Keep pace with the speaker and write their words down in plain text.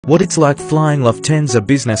What it's like flying Lufthansa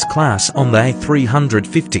business class on the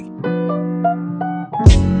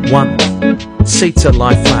A350. 1. Seats are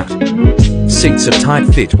lie flat. Seats are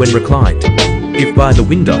tight fit when reclined. If by the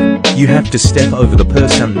window, you have to step over the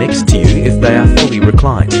person next to you if they are fully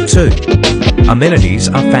reclined. 2. Amenities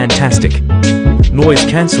are fantastic.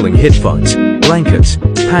 Noise-cancelling headphones, blankets,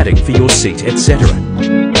 padding for your seat, etc.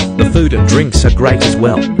 The food and drinks are great as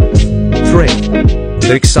well. 3.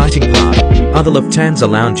 The exciting part are the Lufthansa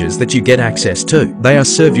lounges that you get access to. They are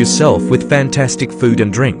serve yourself with fantastic food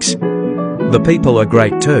and drinks. The people are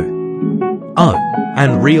great too. Oh,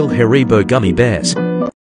 and real Haribo gummy bears.